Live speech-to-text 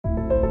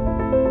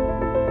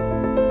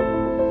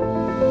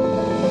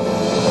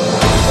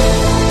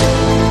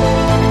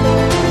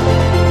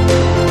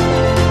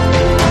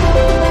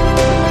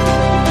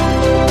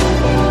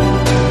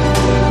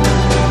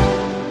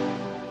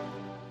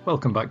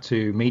welcome back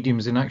to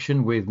Mediums in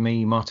Action with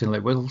me, Martin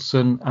Lake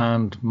Wilson,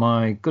 and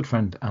my good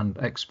friend and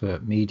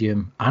expert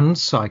medium and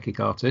psychic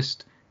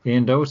artist,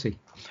 Ian Doherty.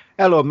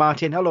 Hello,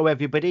 Martin. Hello,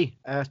 everybody.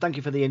 Thank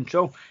you for the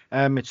intro.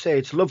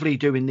 It's lovely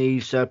doing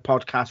these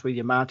podcasts with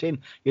you,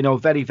 Martin. You know,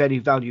 very, very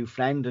value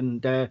friend,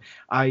 and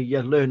I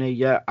learn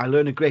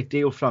a great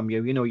deal from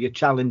you. You know, you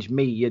challenge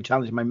me, you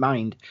challenge my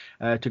mind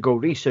to go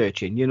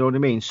researching. You know what I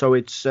mean? So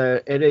it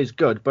is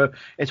good, but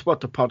it's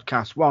what the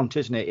podcasts want,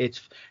 isn't it?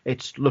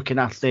 It's looking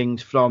at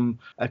things from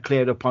a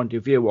clearer point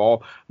of view, or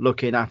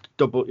looking at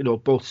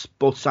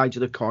both sides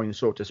of the coin,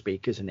 so to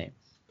speak, isn't it?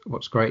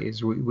 What's great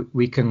is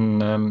we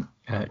can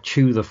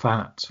chew the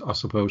fat, I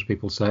suppose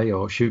people say,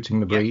 or shooting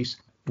the breeze.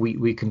 Yeah.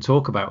 We can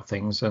talk about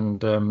things,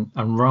 and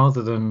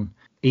rather than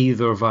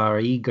either of our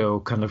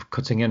ego kind of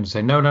cutting in and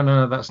saying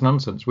no, that's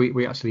nonsense,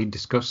 we actually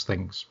discuss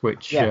things,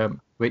 which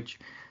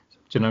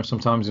you know,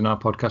 sometimes in our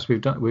podcast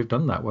we've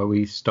done that, where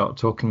we start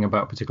talking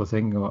about a particular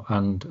thing,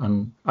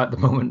 and at the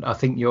moment I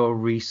think you're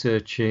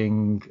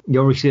researching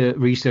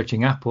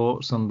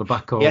apports on the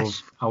back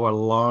of our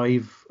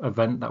live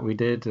event that we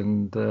did,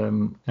 and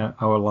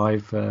our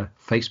live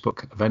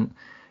Facebook event,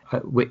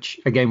 which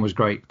again was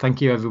great.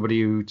 Thank you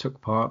everybody who took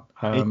part.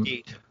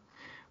 Indeed.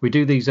 We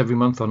do these every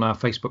month on our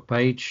Facebook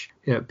page.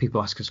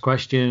 People ask us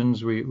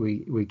questions,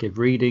 we give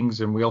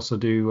readings, and we also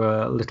do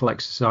little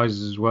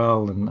exercises as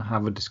well and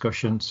have a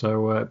discussion.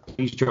 So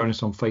please join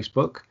us on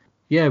Facebook.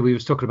 Yeah, we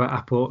was talking about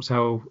apports,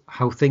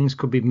 how things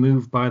could be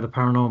moved by the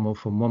paranormal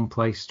from one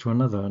place to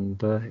another.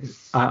 And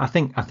I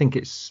think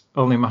it's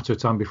only a matter of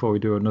time before we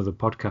do another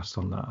podcast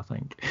on that, I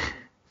think.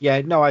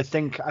 Yeah, no, I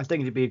think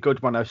it'd be a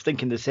good one. I was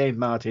thinking the same,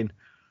 Martin.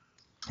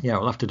 Yeah,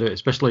 we'll have to do it,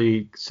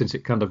 especially since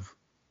it kind of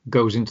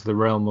goes into the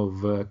realm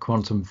of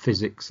quantum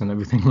physics and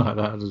everything like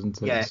that,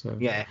 doesn't it? Yeah, so.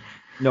 Yeah.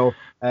 No,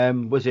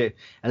 was it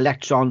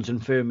electrons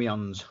and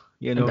fermions?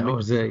 You know, that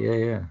was it.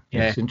 Yeah.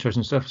 It's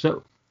interesting stuff.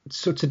 So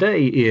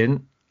today,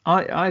 Ian,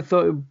 I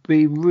thought it would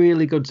be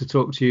really good to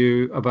talk to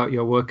you about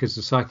your work as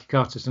a psychic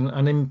artist,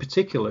 and in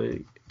particular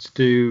to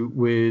do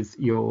with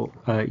your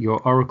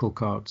oracle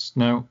cards.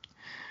 Now,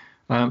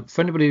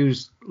 for anybody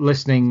who's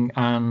listening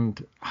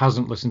and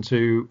hasn't listened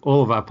to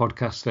all of our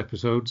podcast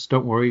episodes,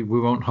 don't worry,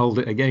 we won't hold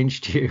it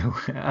against you.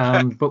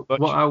 But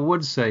what I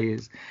would say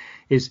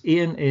is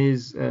Ian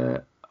is,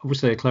 I would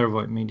say, a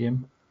clairvoyant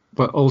medium,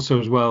 but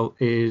also as well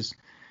is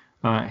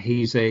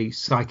he's a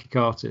psychic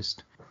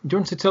artist. Do you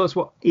want to tell us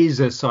what is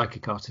a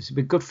psychic artist? It'd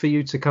be good for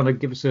you to kind of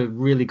give us a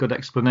really good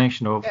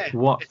explanation of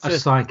what a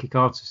psychic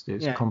artist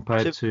is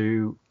compared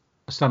to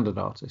a standard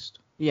artist.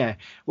 Yeah,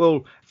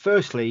 well,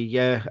 firstly,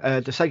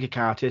 the psychic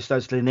artist,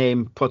 as the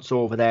name puts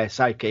over there,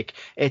 psychic,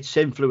 it's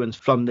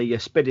influenced from the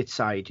spirit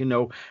side. You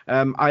know,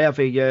 I have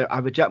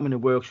a gentleman who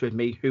works with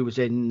me who is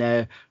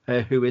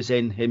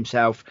in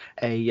himself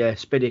a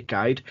spirit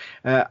guide,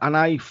 and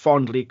I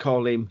fondly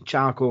call him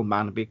Charcoal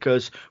Man,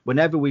 because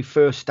whenever we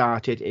first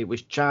started, it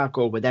was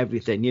charcoal with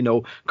everything. You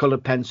know,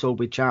 coloured pencil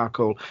with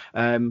charcoal,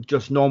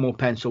 just normal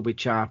pencil with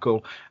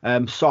charcoal,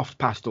 soft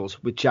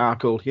pastels with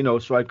charcoal. You know,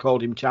 so I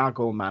called him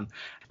Charcoal Man.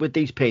 With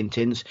these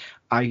paintings,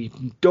 I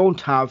don't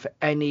have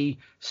any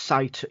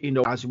sight, you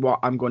know, as what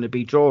I'm going to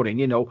be drawing.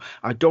 You know,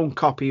 I don't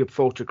copy a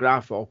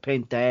photograph or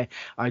paint there.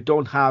 I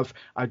don't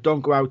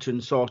go out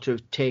and sort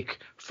of take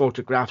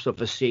photographs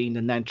of a scene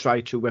and then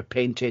try to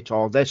paint it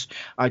or this.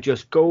 I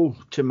just go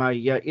to my,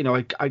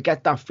 I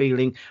get that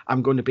feeling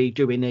I'm going to be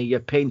doing a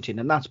painting,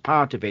 and that's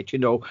part of it. You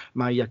know,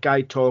 my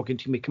guide talking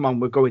to me, come on,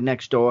 we're going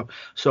next door.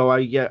 So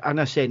I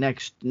say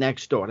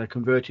next door, I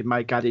converted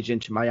my garage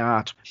into my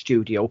art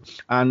studio,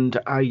 and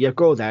I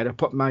go there, I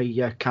put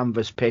my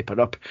canvas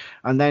paper up,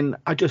 and then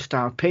I just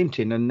start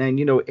painting, and then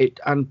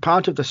and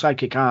part of the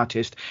psychic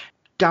artist,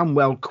 damn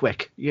well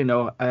quick,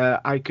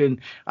 I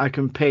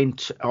can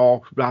paint,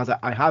 or rather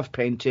I have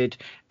painted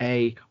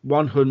a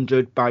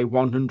 100 by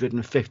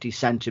 150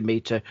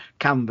 centimeter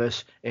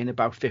canvas in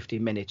about 50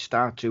 minutes,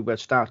 start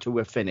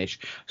to finish.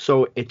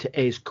 So it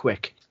is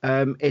quick.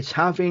 It's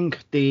having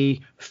the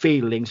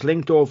feelings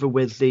linked over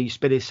with the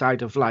spirit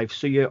side of life,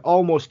 so you're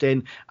almost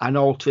in an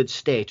altered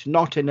state,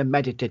 not in a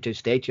meditative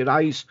state. Your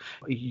eyes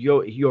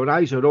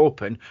are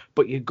open,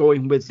 but you're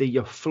going with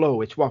your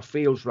flow. It's what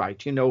feels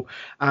right,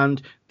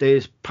 and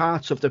there's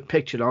parts of the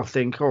picture I'll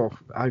think, oh,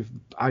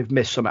 I've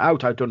missed some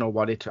out, I don't know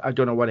what it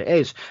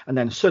is, and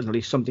then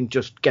suddenly something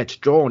just gets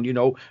drawn,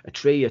 a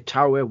tree, a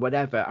tower,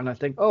 whatever, and I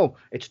think, oh,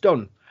 it's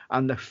done.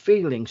 And the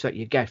feelings that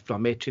you get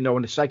from it,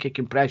 and the psychic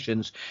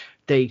impressions,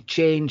 they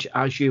change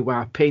as you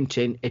are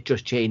painting. It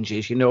just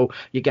changes, you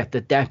get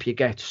the depth, you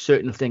get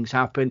certain things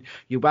happen,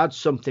 you add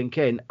something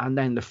in, and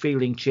then the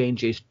feeling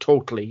changes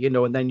totally,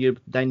 and then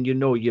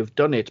you've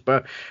done it.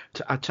 But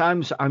at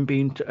times I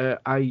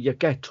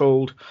get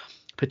told,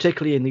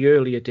 particularly in the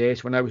earlier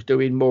days when I was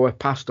doing more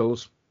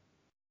pastels,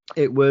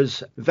 it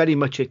was very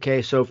much a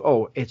case of,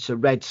 oh, it's a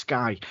red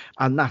sky,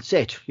 and that's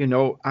it,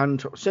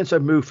 and since I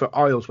moved for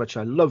oils, which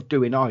I love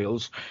doing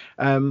oils,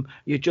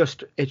 it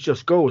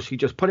just goes, you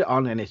just put it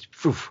on and it's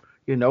poof,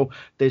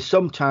 There's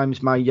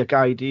sometimes my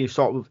guide, he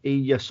sort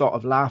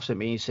of laughs at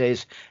me. He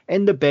says,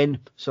 in the bin.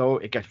 So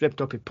it gets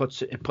ripped up, it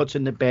puts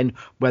in the bin,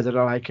 whether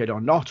I like it or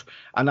not.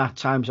 And at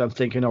times I'm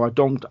thinking, I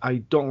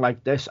don't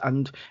like this.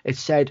 And it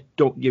said,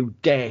 don't you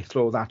dare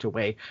throw that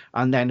away.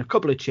 And then a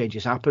couple of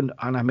changes happen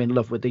and I'm in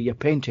love with the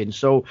painting.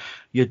 So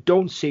you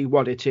don't see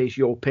what it is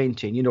you're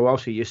painting.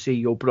 Also you see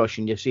your brush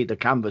and you see the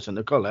canvas and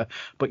the colour,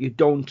 but you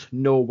don't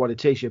know what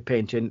it is you're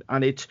painting.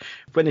 And it's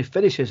when it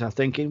finishes, I'm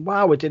thinking,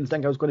 wow, I didn't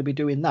think I was going to be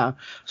doing that.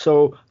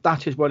 So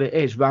that is what it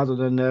is, rather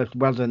than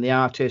the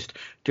artist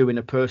doing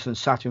a person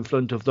sat in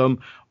front of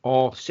them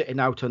or sitting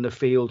out on the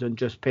field and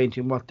just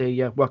painting what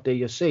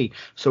they see.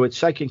 So it's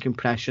psychic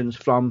impressions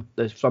from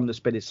the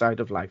spirit side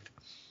of life.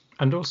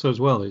 And also as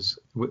well is,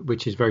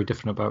 which is very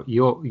different about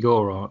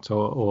your art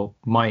or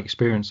my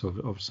experience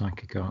of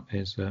psychic art,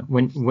 is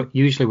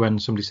usually when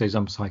somebody says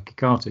I'm a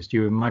psychic artist,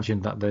 you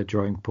imagine that they're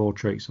drawing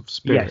portraits of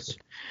spirits.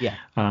 Yes.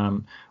 Yeah.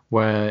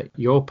 Where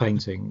your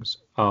paintings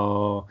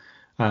are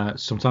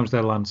sometimes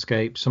they're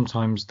landscape,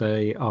 sometimes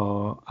they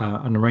are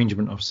an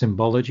arrangement of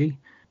symbology.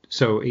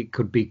 So it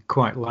could be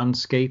quite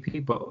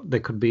landscapey,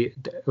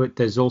 but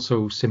there's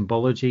also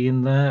symbology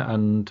in there,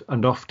 and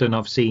often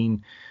I've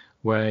seen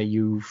where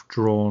you've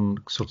drawn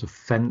sort of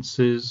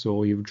fences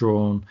or you've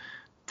drawn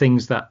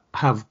things that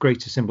have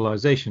greater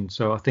symbolization.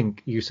 So I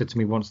think you said to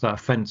me once that a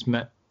fence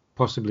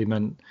possibly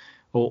meant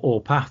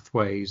or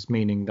pathways,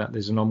 meaning that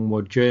there's an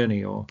onward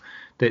journey, or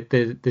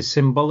the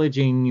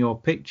symbology in your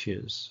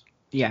pictures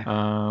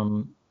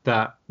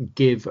that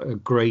give a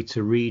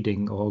greater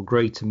reading or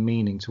greater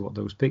meaning to what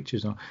those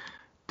pictures are.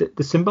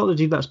 The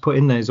symbology that's put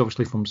in there is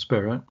obviously from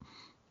spirit.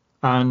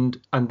 And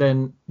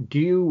then do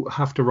you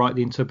have to write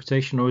the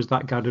interpretation, or is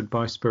that guided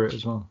by spirit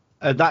as well?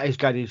 That is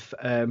guided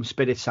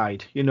spirit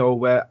side,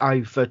 where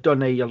I've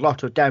done a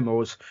lot of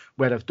demos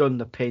where I've done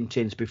the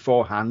paintings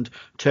beforehand,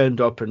 turned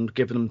up and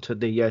given them to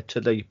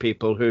the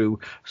people who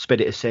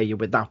spirit say you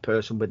with that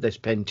person with this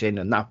painting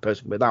and that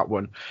person with that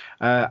one,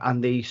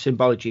 and the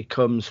symbology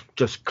comes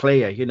just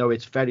clear.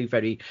 It's very,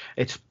 very,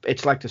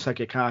 it's like the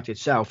psychic art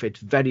itself. It's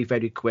very,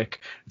 very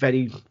quick,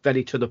 very,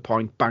 very to the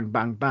point, bang,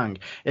 bang, bang.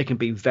 It can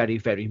be very,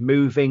 very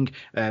moving,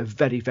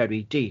 very,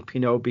 very deep,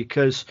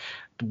 because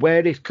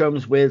where it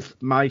comes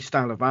with my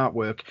style of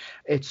artwork,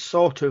 it's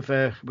sort of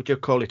what you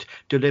call it,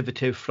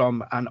 derivative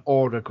from an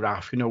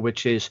aurograph,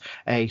 which is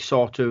a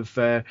sort of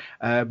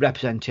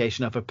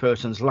representation of a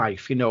person's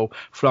life,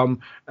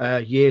 from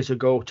years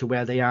ago to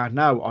where they are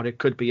now, or it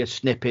could be a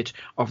snippet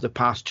of the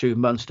past 2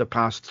 months, the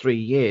past 3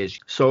 years.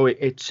 So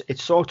it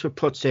sort of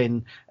puts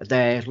in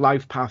their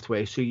life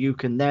pathway, so you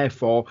can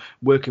therefore,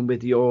 working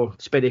with your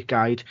spirit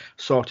guide,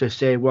 sort of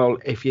say, well,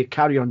 if you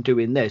carry on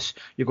doing this,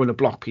 you're going to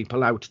block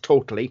people out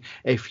totally.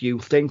 If you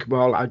think,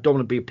 well, I don't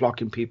want to be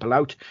blocking people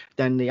out,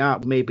 then the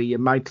art, maybe you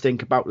might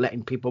think about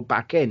letting people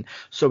back in.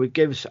 So it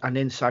gives an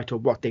insight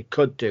of what they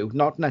could do,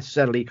 not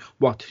necessarily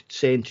what it's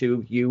saying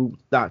to you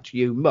that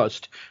you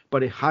must,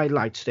 but it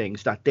highlights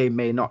things that they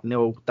may not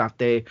know that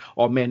they,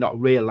 or may not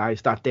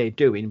realize that they're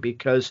doing,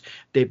 because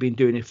they've been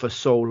doing it for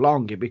so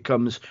long. It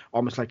becomes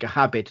almost like a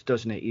habit,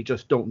 doesn't it? You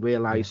just don't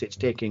realize it's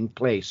taking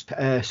place.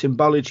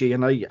 Symbology,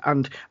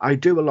 and I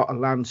do a lot of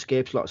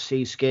landscapes, a lot of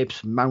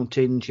seascapes,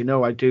 mountains,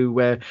 I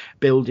do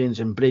buildings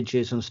and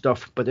bridges and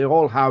stuff, but they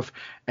all have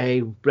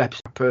a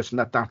person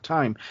at that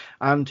time.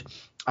 And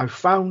I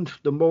found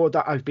the more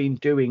that I've been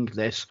doing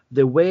this,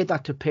 the way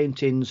that the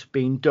painting's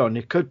been done,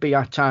 it could be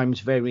at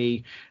times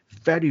very,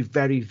 very,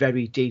 very,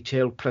 very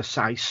detailed,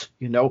 precise,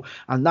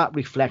 and that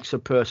reflects a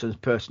person's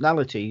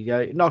personality,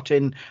 not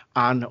in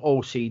an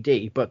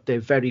OCD, but they're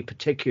very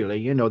particular,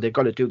 they've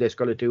got to do this,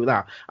 got to do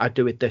that, I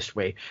do it this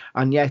way.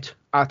 And yet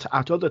at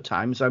other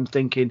times I'm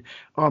thinking,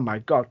 oh my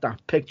God,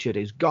 that picture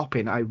is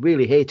gopping, I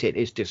really hate it,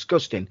 it's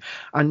disgusting.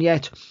 And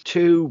yet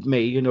to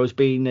me, as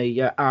being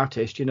a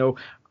artist,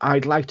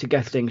 I'd like to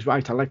get things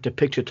right. I like the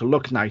picture to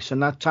look nice,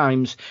 and at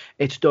times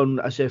it's done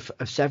as if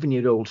a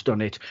 7-year-old's done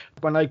it.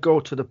 When I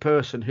go to the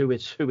person who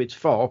it's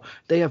for,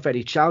 they are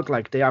very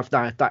childlike. They have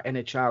that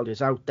inner child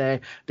is out there.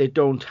 They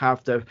don't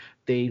have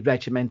the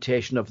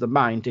regimentation of the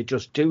mind. They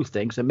just do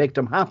things and make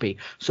them happy.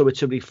 So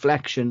it's a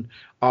reflection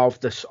of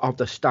the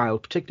style,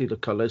 particularly the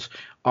colours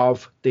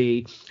of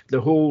the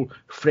whole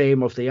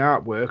frame of the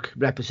artwork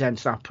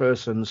represents that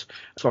person's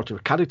sort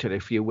of character,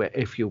 if you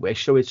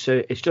wish. So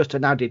it's just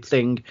an added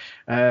thing,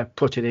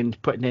 putting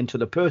into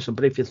the person.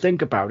 But if you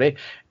think about it,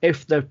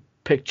 if the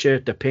picture,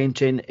 the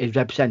painting is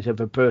representative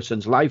of a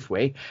person's life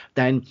way,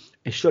 then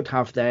it should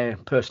have their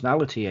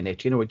personality in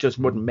it. It just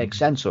wouldn't make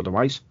sense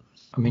otherwise.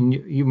 I mean,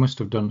 you must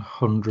have done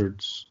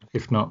hundreds,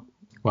 if not,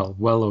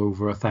 well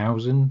over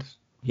 1,000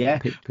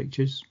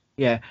 pictures.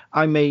 Yeah,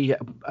 I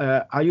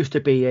used to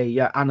be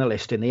a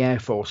analyst in the Air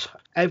Force.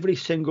 Every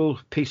single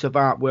piece of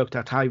artwork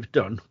that I've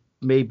done,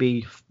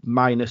 maybe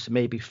minus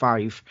maybe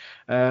 5,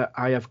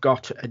 I have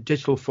got a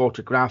digital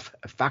photograph,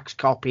 a fax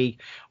copy,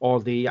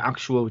 or the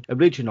actual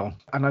original.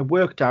 And I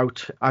worked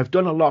out, I've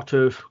done a lot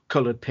of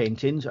coloured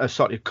paintings,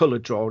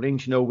 coloured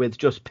drawings, with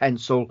just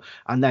pencil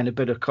and then a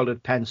bit of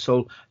coloured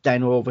pencil,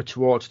 then over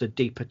towards the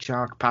deeper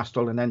chalk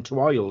pastel and then to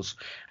oils.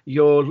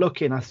 You're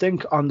looking, I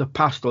think, on the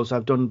pastels,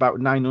 I've done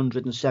about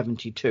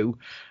 972.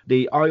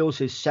 The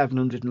oils is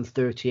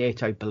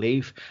 738, I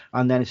believe,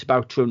 and then it's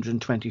about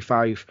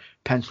 225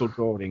 pencil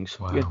drawings.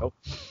 Wow.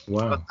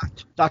 Wow.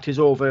 But that is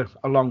over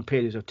a long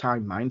period of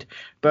time, mind.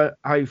 But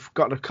I've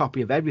got a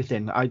copy of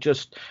everything. I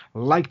just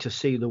like to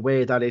see the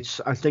way that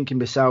it's. I think in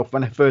myself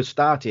when I first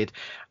started.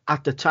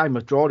 At the time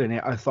of drawing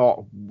it, I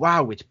thought,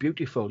 "Wow, it's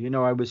beautiful."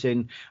 I was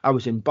in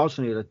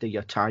Bosnia at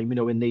the time,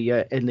 in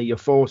the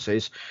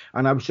forces,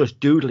 and I was just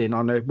doodling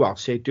on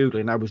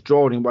doodling. I was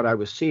drawing what I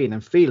was seeing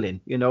and feeling.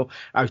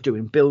 I was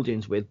doing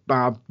buildings with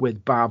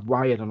barbed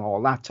wire and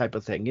all that type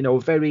of thing.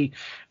 Very,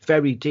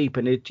 very deep,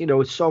 and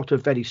it's sort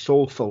of very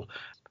soulful.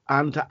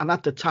 And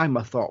at the time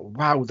I thought,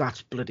 wow,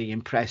 that's bloody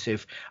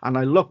impressive. And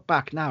I look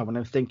back now and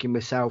I'm thinking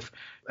myself,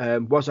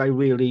 was I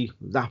really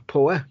that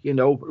poor?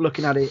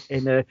 Looking at it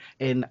in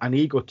an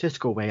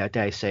egotistical way, I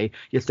dare say,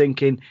 you're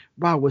thinking,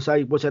 wow, was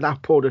I that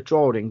poor at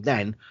drawing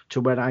then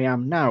to where I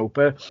am now?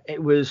 But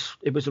it was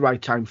the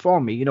right time for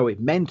me. It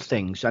meant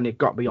things and it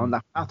got me on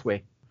that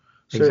pathway.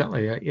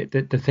 Exactly.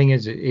 The thing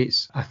is,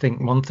 it's I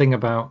think one thing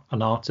about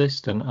an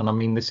artist, and I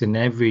mean this in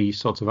every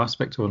sort of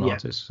aspect of an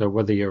artist. So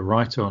whether you're a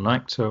writer or an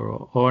actor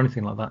or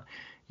anything like that,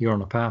 you're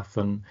on a path,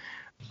 and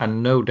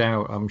no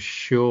doubt, I'm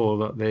sure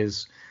that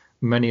there's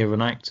many of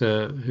an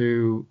actor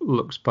who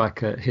looks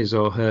back at his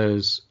or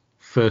hers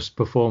first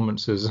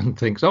performances and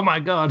thinks, oh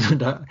my God,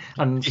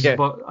 and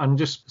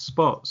just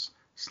spots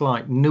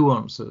slight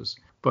nuances.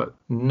 But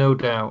no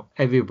doubt,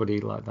 everybody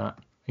like that,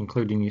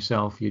 including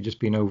yourself, you're just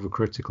being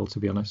overcritical, to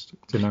be honest.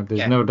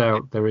 There's no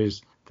doubt there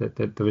is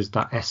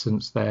that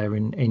essence there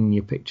in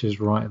your pictures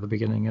right at the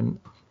beginning, and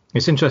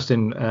it's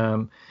interesting.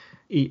 I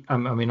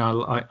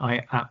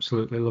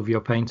absolutely love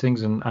your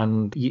paintings,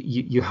 and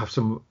you have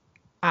some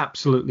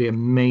absolutely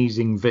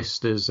amazing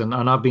vistas, and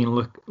I've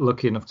been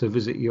lucky enough to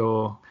visit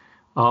your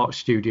art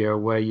studio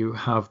where you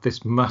have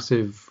this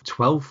massive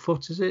 12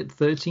 foot, is it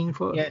 13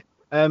 foot? Yeah,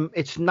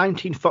 it's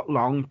 19 foot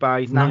long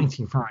by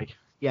 19 foot.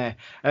 Yeah,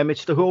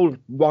 it's the whole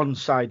one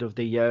side of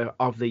the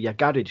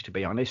garage. To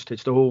be honest,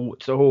 it's the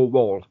whole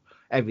wall,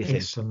 everything.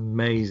 It's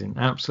amazing,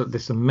 absolutely,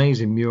 this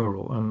amazing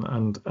mural,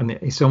 and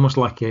it's almost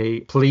like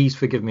please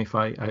forgive me if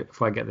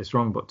I get this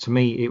wrong, but to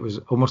me it was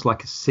almost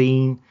like a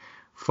scene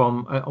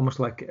from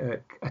almost like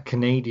a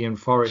Canadian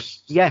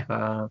forest.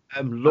 Yeah,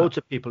 loads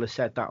of people have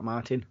said that,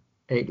 Martin.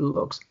 It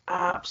looks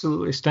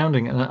absolutely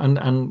astounding,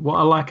 and what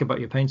I like about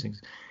your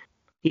paintings.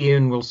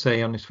 Ian will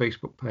say on his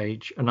Facebook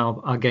page, and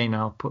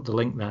I'll put the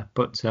link there,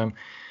 but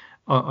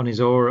on his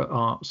Aura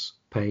Arts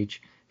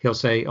page, he'll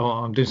say, oh,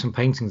 I'm doing some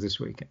paintings this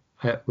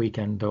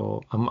weekend,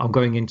 or I'm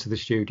going into the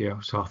studio.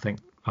 So I think,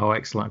 oh,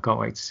 excellent, I can't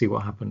wait to see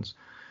what happens.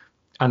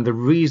 And the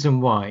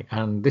reason why,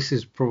 and this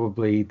is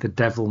probably the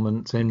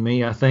devilment in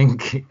me, I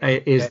think,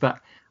 is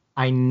that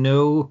I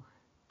know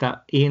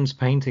that Ian's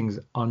paintings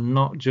are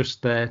not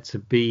just there to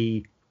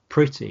be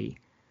pretty.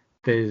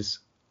 There's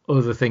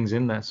other things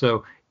in there.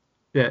 So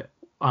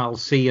I'll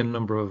see a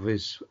number of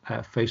his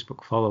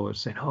Facebook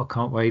followers saying, oh, I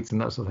can't wait, and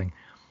that sort of thing.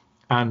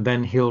 And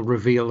then he'll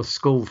reveal a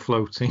skull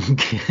floating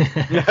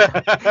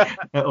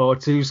or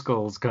two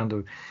skulls kind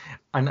of.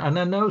 And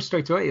I know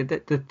straight away,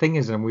 the thing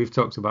is, and we've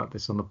talked about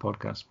this on the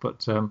podcast,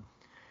 but,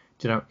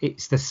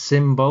 it's the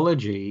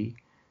symbology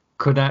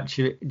could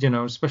actually,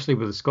 especially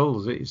with the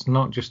skulls, it's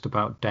not just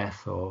about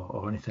death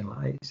or anything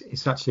like that.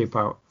 It's actually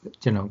about,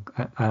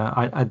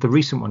 the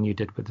recent one you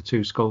did with the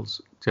two skulls,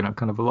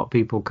 kind of a lot of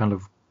people kind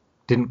of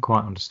didn't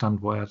quite understand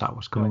where that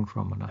was coming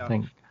from, and I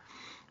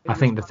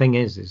think the thing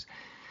is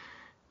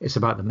it's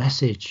about the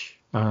message,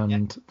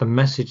 and the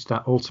message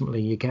that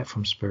ultimately you get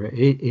from Spirit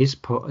is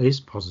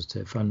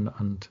positive,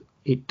 and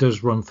it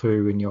does run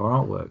through in your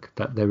artwork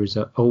that there is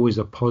always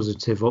a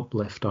positive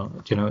uplift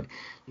on it.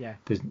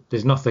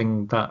 There's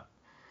nothing that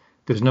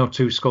there's no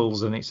two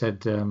skulls and it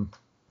said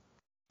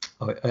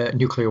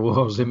nuclear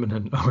war is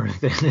imminent or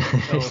anything.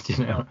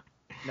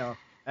 No.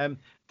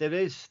 There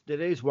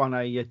is one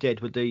I did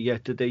with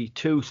the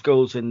two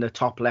skulls in the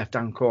top left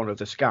hand corner of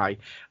the sky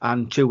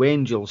and two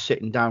angels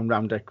sitting down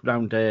round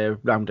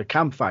a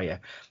campfire,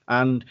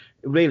 and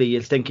really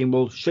you're thinking,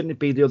 well, shouldn't it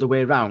be the other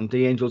way around?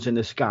 The angels in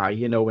the sky,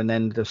 and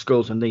then the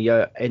skulls in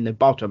the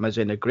bottom, as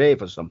in a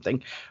grave or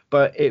something.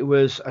 But it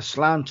was a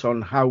slant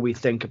on how we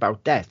think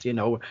about death,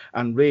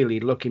 and really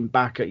looking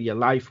back at your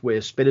life,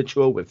 we're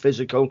spiritual, we're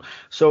physical.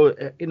 So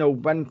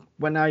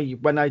when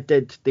I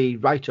did the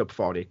write up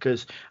for it,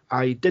 because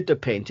I did the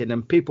painting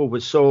and people were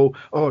so,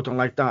 oh, I don't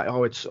like that,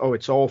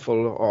 it's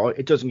awful, or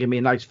it doesn't give me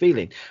a nice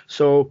feeling.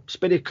 So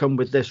Spirit come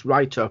with this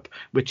write up,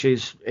 which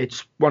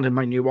it's one of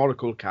my new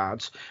oracle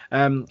cards,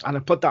 and I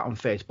put that on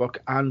Facebook,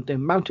 and the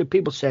amount of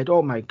people said,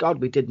 oh my God,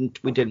 we didn't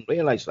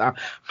realize that,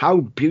 how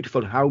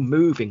beautiful, how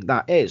moving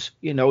that is,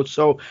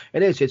 so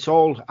it's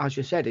all, as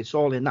you said, it's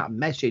all in that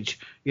message,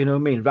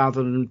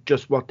 rather than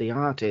just what the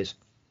art is.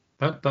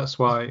 That's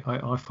why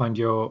I find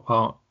your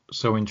art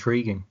so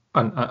intriguing,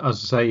 And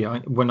as I say,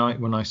 when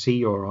I see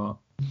your art,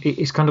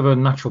 it's kind of a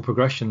natural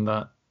progression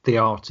that the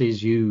art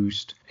is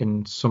used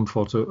in some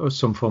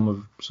form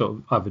of sort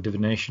of either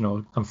divination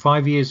or. And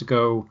 5 years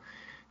ago,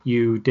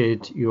 you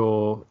did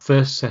your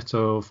first set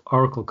of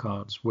oracle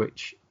cards,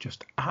 which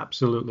just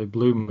absolutely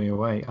blew me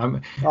away.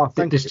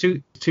 There's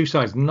two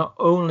sides. Not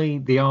only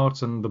the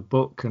art and the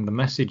book and the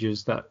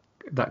messages that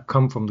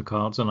come from the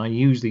cards, and I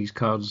use these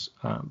cards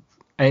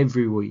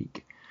every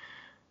week.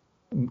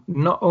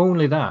 Not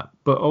only that,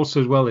 but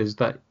also as well is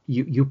that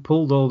you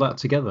pulled all that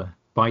together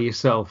by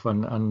yourself,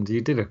 and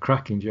you did a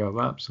cracking job,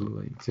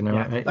 absolutely.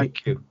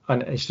 Thank you.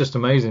 And it's just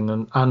amazing.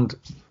 And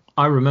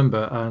I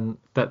remember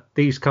that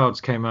these cards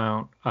came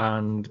out,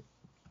 and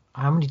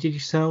how many did you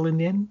sell in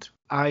the end?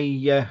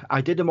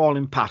 I did them all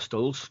in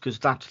pastels because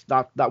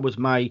that was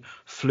my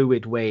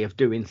fluid way of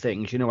doing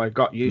things. I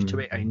got used to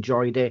it. I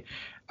enjoyed it.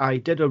 I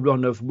did a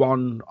run of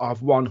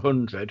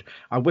 100.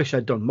 I wish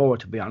I'd done more,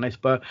 to be honest.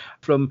 But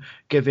from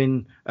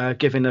giving a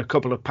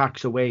couple of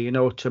packs away,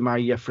 to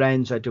my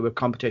friends, I do a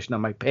competition on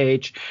my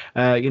page.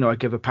 I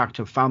give a pack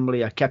to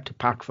family. I kept a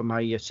pack for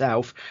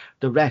myself.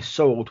 The rest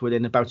sold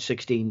within about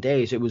 16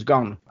 days. It was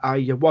gone. I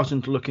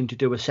wasn't looking to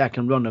do a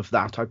second run of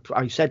that.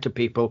 I said to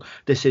people,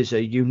 this is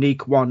a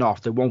unique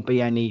one-off. There won't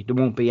be any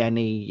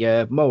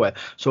more.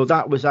 So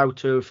that was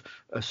out of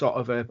a sort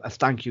of a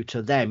thank you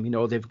to them.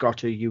 They've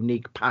got a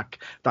unique pack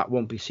that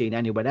won't be seen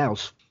anywhere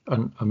else.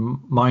 And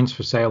mine's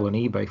for sale on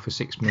eBay for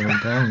 £6 million.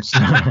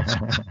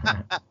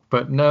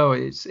 But no,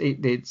 it's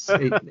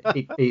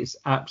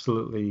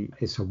absolutely,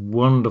 it's a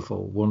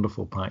wonderful,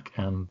 wonderful pack,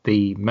 and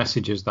the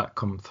messages that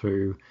come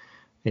through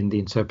in the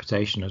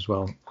interpretation as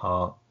well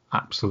are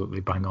absolutely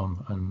bang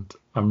on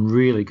and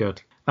really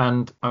good.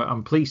 And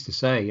I'm pleased to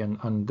say,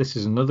 and this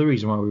is another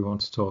reason why we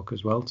want to talk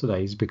as well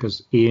today, is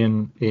because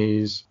Ian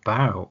is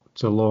about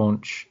to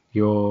launch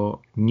your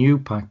new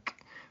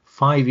pack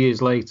 5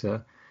 years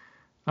later,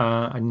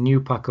 a new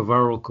pack of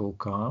oracle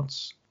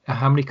cards.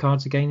 How many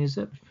cards again is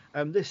it?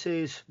 This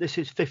is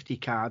 50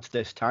 cards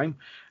this time.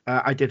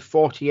 I did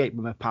 48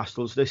 with my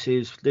pastels. This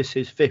is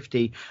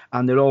 50,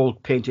 and they're all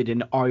painted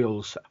in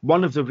oils.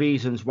 One of the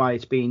reasons why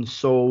it's been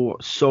so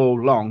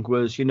long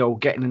was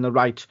getting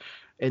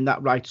in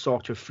that right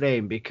sort of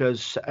frame,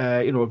 because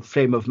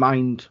frame of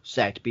mind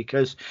set,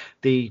 because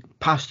the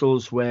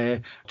pastels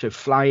were to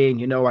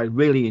flying. I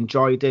really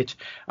enjoyed it.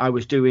 I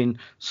was doing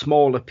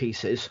smaller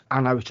pieces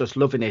and I was just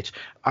loving it.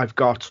 I've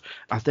got,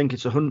 I think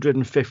it's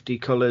 150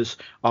 colours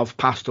of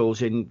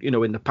pastels in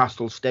the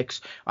pastel sticks.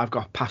 I've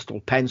got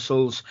pastel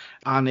pencils,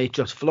 and it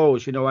just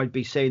flows. I'd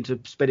be saying to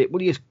Spirit,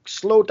 will you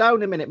slow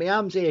down a minute, my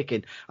arm's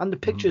aching, and the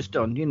picture's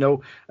done.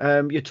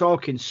 You're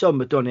talking,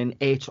 some are done in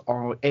 8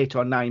 or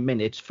 9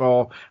 minutes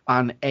for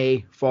an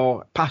A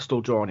for pastel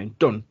drawing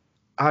done.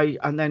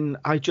 And then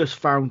I just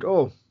found,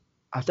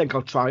 I think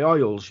I'll try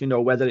oils,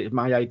 whether it's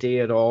my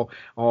idea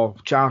or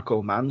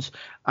Charcoal Man's.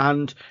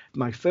 And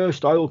my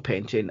first oil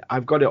painting,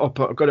 I've got it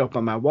up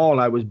on my wall.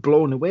 I was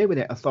blown away with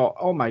it. I thought,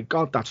 oh my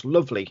God, that's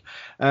lovely.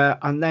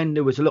 And then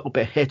there was a little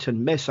bit hit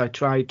and miss. I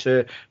tried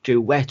to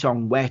do wet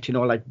on wet,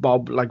 like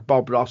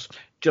Bob Ross.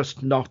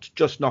 Just not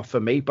for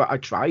me, but I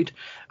tried.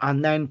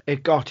 And then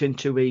it got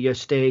into a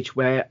stage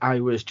where I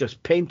was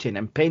just painting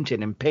and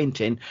painting and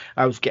painting.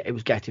 It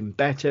was getting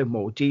better,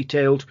 more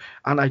detailed,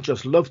 and I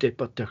just loved it.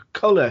 But the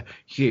colour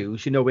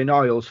hues, in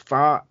oils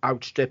far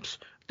outstrips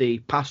the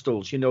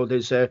pastels.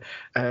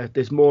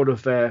 There's more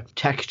of a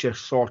texture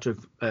sort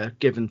of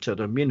given to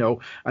them,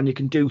 and you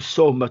can do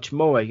so much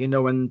more,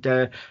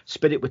 and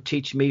Spirit would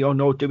teach me,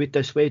 no, do it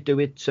this way, do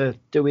it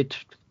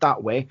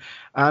that way,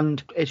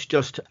 and it's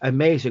just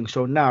amazing.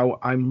 So now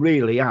I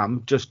really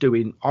am just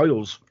doing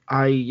oils.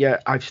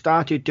 I've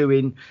started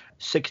doing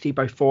 60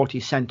 by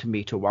 40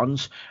 centimetre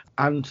ones,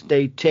 and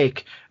they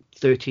take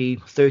 30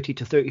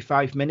 to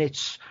 35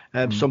 minutes,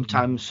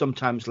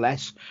 sometimes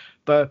less.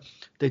 But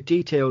the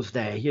details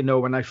there,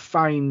 when I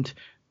find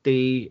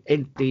the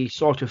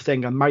sort of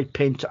thing I might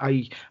paint,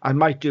 I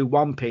might do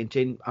one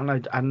painting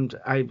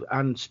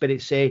and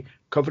Spirit say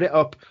cover it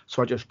up,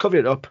 so I just cover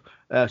it up,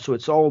 so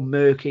it's all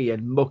murky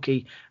and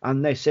mucky,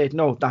 and they said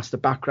no, that's the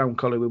background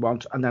color we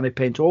want, and then I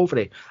paint over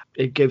it.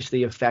 It gives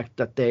the effect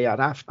that they are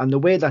after. And the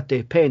way that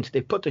they paint,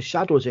 they put the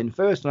shadows in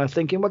first, and I'm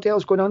thinking, what the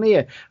hell's going on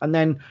here? And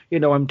then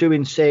I'm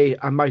doing, say,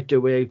 I might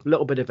do a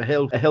little bit of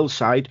a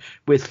hillside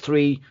with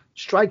 3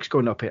 strikes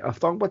going up it. I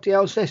thought, what the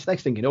hell's this?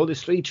 Next thing you know,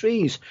 there's 3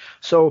 trees.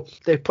 So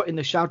they're putting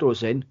the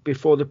shadows in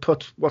before they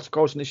put what's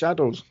causing the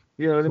shadows.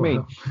 You know what I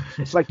mean?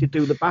 It's like to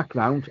do the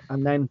background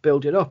and then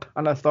build it up.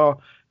 And I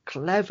thought,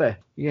 clever,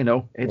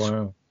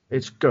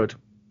 it's good.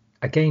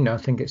 Again, I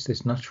think it's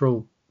this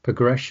natural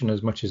progression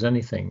as much as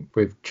anything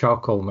with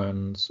Charcoal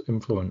Man's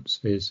influence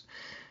is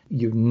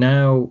you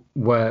now,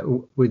 where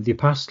with your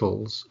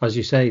pastels, as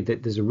you say,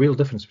 that there's a real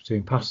difference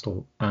between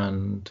pastel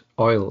and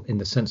oil in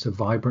the sense of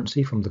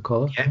vibrancy from the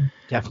colour. Yeah,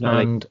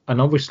 definitely.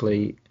 And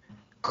obviously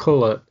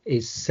colour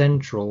is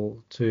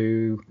central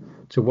to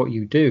what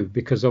you do,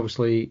 because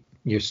obviously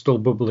you're still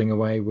bubbling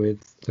away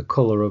with the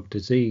colour of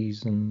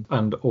disease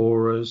and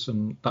auras,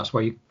 and that's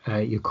why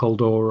you're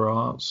called aura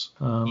arts.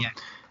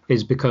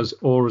 Is because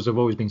auras have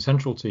always been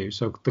central to you.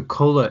 So the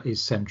colour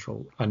is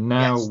central, and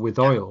now with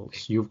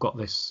oils, you've got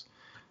this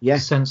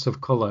sense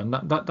of colour, and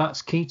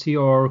that's key to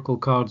your oracle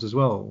cards as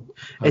well.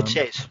 It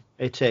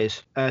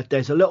is.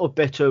 There's a little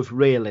bit of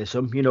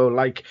realism,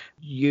 like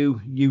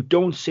you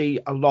don't see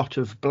a lot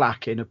of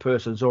black in a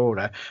person's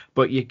aura,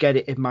 but you get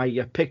it in my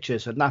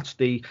pictures, and that's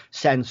the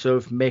sense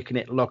of making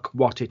it look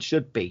what it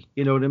should be.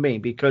 You know what I mean?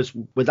 Because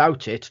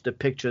without it, the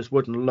pictures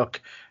wouldn't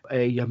look,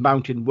 a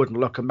mountain wouldn't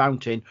look a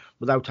mountain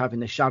without having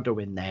the shadow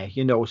in there.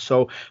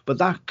 So, but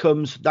that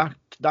comes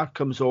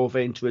over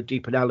into a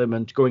deeper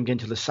element, going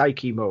into the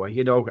psyche more.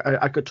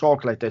 I could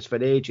talk like this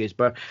for ages,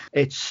 but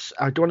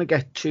I don't want to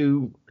get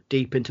too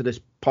deep into this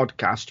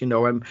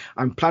podcast.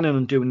 I'm planning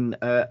on doing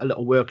a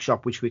little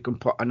workshop which we can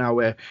put on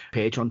our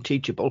page on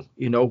Teachable,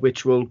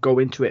 which will go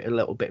into it a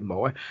little bit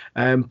more,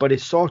 but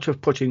it's sort of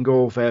putting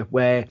over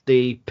where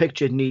the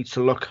picture needs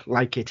to look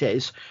like it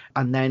is,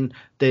 and then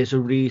there's a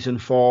reason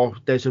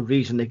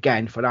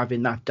again for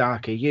having that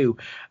darker hue.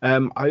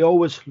 I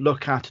always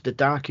look at the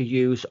darker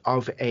hues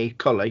of a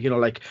color,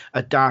 like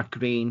a dark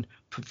green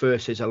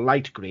versus a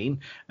light green,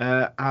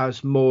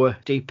 as more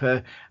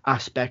deeper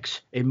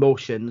aspects,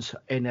 emotions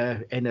in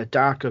a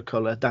darker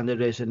color than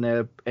there is in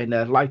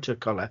a lighter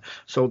color.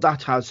 So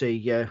that has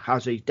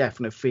a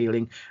definite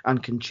feeling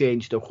and can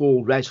change the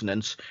whole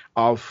resonance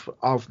of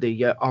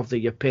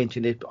the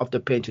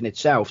painting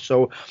itself.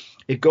 So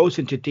it goes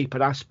into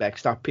deeper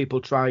aspects that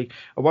people try.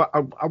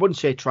 I wouldn't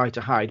say try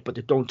to hide, but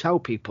they don't tell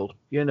people.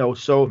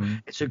 So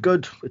it's a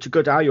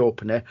good eye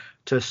opener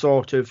to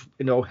sort of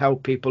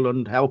help people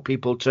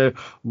to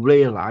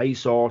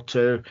realize, or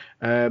to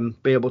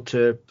be able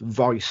to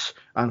voice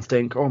and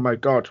think, oh my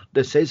God,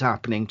 this is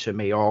happening to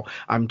me, or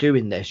I'm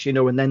doing this,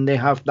 and then they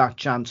have that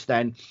chance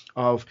then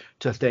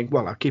to think,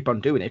 well, I keep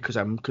on doing it because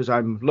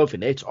I'm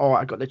loving it, or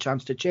I got the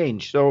chance to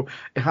change. So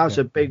it has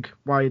a big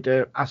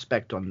wider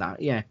aspect on that.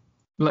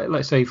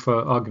 Let's say,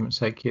 for argument's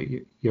sake,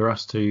 you're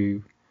asked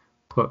to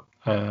put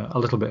a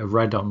little bit of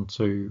red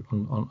onto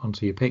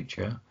your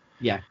picture.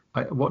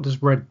 What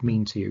does red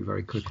mean to you,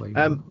 very quickly?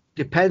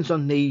 Depends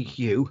on the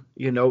hue.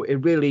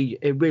 It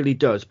really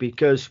does,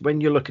 because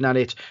when you're looking at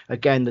it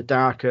again, the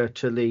darker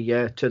to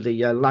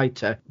the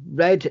lighter,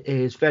 red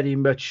is very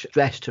much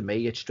stress to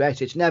me. It's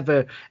stress. It's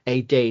never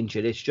a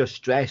danger. It's just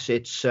stress.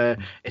 It's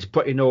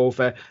putting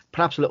over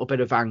perhaps a little bit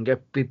of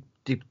anger,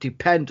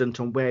 dependent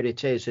on where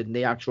it is in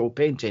the actual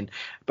painting.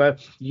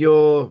 But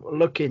you're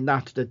looking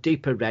at the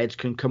deeper reds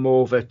can come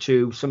over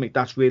to something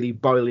that's really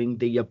boiling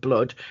the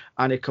blood,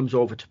 and it comes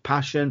over to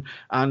passion,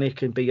 and it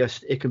can be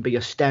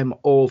a stem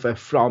over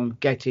from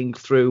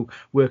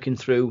working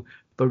through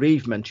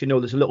bereavement.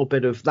 There's a little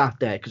bit of that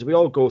there, because we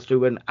all go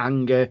through an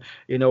anger,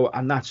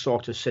 and that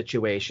sort of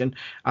situation,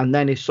 and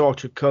then it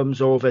sort of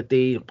comes over.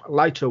 The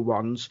lighter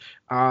ones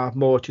are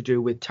more to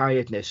do with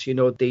tiredness.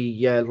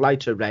 The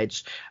lighter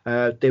reds,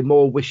 they're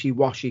more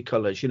wishy-washy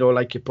colours,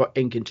 like you put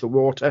ink into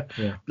water.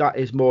 That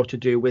is more to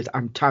do with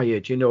I'm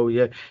tired,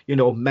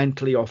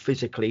 mentally or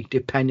physically,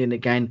 depending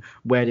again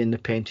where in the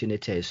painting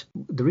it is.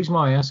 The reason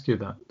why I ask you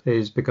that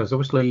is because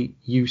obviously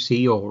you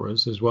see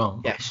auras as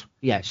well.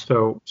 Yes.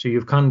 So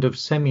you've kind of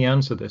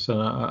semi-answered this, and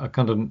I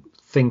kind of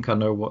think I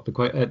know what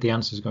the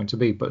answer is going to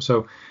be. But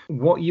so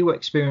what you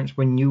experience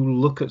when you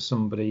look at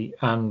somebody,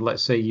 and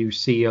let's say you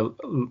see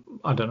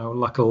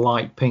like a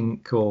light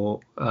pink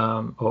or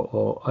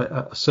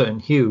a certain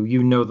hue,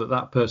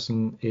 that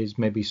person is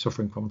maybe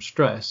suffering from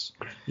stress.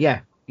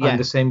 And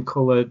the same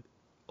color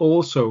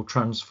also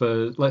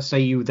transfers. Let's say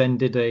you then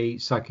did a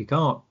psychic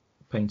art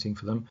painting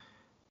for them,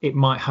 it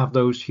might have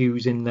those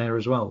hues in there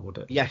as well, would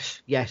it?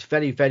 Yes,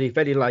 very, very,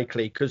 very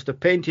likely, because the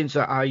paintings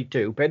that I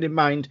do, bear in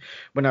mind,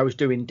 when I was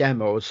doing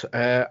demos,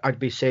 I'd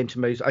be saying to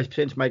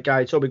my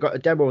guys, we've got a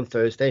demo on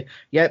Thursday.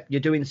 Yep, you're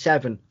doing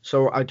 7.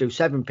 So I do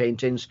 7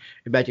 paintings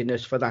in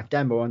readiness for that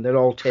demo, and they're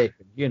all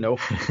taken,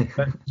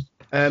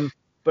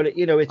 But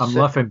it's... I'm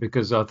laughing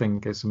because I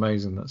think it's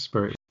amazing, that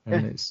spirit,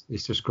 and it's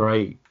just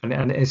great.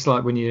 And it's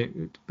like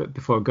when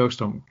before a ghost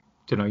hunt,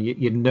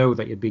 you know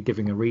that you'd be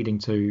giving a reading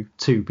to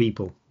 2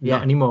 people.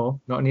 Not any more,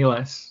 not any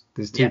less.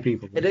 There's 2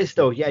 people. It is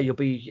though. You'll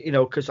be,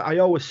 because I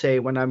always say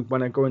when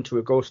I go into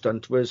a ghost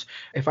hunt was,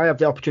 if I have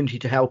the opportunity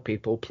to help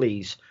people,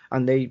 please.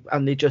 And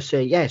they just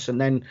say yes,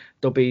 and then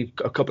there'll be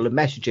a couple of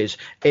messages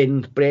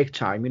in break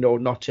time,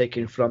 not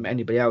taken from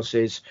anybody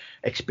else's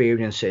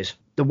experiences.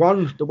 The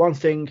one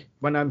thing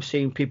when I'm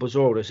seeing people's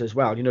auras as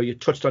well, you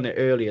touched on it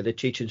earlier, the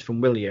teachings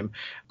from William,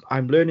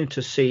 I'm learning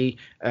to see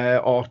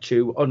or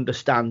to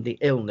understand the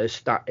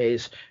illness that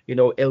is,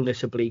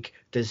 illness oblique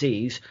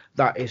disease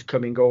that is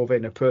coming over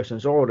in a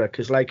person's aura,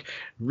 because like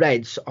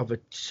reds of a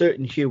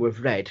certain hue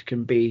of red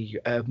can be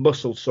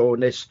muscle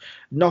soreness,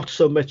 not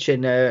so much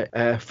in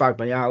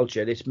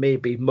fibromyalgia. It's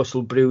maybe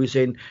muscle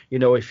bruising,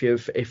 if you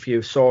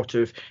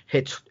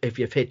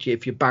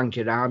banged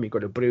your arm, you've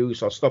got a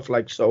bruise or stuff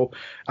like so.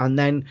 And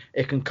then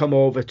it can come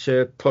over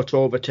to put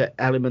over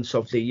to elements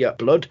of the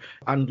blood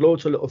and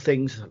loads of little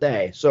things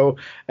there. So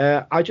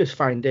I just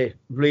find it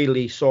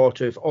really sort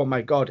of, oh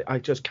my God, I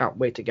just can't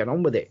wait to get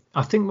on with it.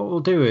 I think what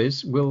we'll do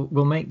is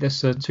we'll make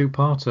this a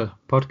two-parter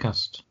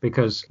podcast,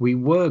 because we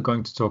were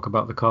going to talk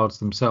about the cards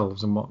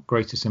themselves and what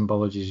greater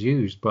symbology is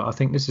used, but I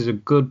think this is a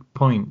good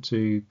point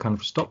to kind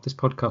of stop this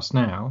podcast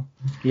now.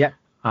 Yeah.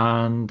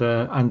 And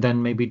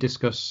then maybe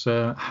discuss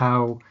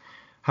how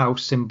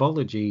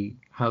symbology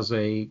has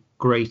a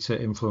greater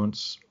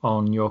influence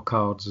on your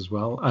cards as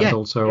well,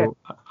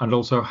 and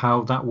also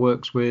how that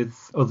works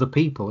with other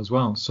people as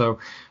well. So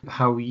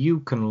how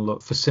you can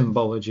look for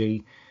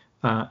symbology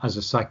as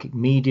a psychic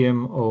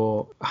medium,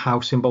 or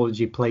how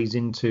symbology plays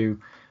into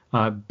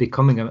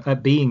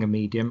being a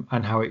medium,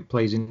 and how it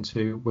plays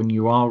into when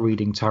you are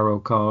reading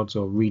tarot cards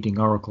or reading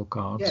oracle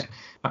cards.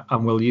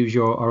 And we'll use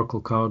your oracle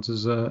cards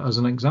as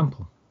an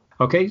example.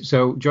 Okay,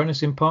 so join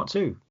us in part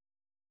 2.